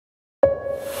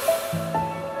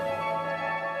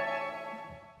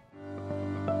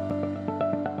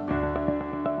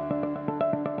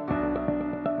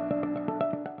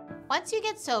Once you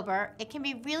get sober, it can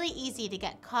be really easy to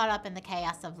get caught up in the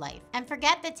chaos of life and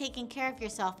forget that taking care of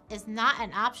yourself is not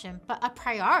an option, but a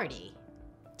priority.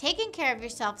 Taking care of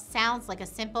yourself sounds like a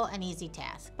simple and easy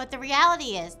task, but the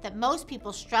reality is that most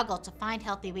people struggle to find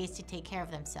healthy ways to take care of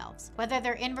themselves, whether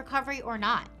they're in recovery or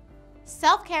not.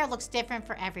 Self-care looks different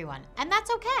for everyone, and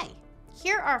that's okay.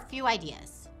 Here are a few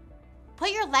ideas.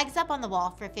 Put your legs up on the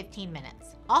wall for 15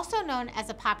 minutes. Also known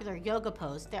as a popular yoga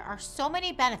pose, there are so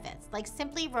many benefits, like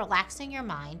simply relaxing your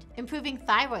mind, improving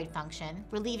thyroid function,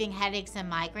 relieving headaches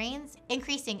and migraines,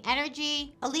 increasing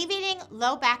energy, alleviating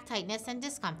low back tightness and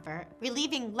discomfort,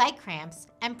 relieving leg cramps,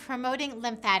 and promoting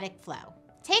lymphatic flow.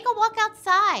 Take a walk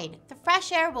outside. The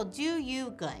fresh air will do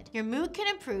you good. Your mood can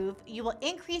improve, you will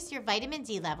increase your vitamin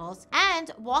D levels,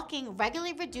 and walking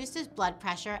regularly reduces blood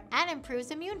pressure and improves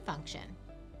immune function.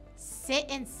 Sit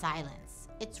in silence.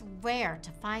 It's rare to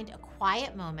find a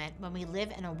quiet moment when we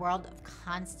live in a world of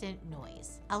constant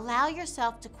noise. Allow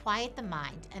yourself to quiet the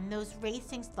mind and those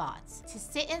racing thoughts, to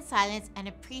sit in silence and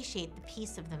appreciate the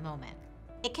peace of the moment.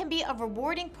 It can be a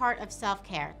rewarding part of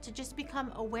self-care to just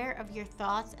become aware of your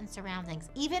thoughts and surroundings,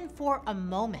 even for a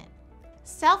moment.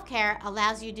 Self-care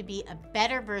allows you to be a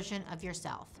better version of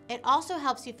yourself. It also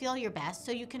helps you feel your best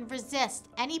so you can resist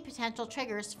any potential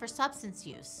triggers for substance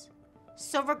use.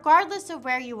 So regardless of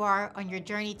where you are on your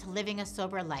journey to living a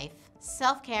sober life,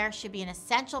 self-care should be an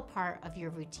essential part of your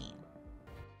routine.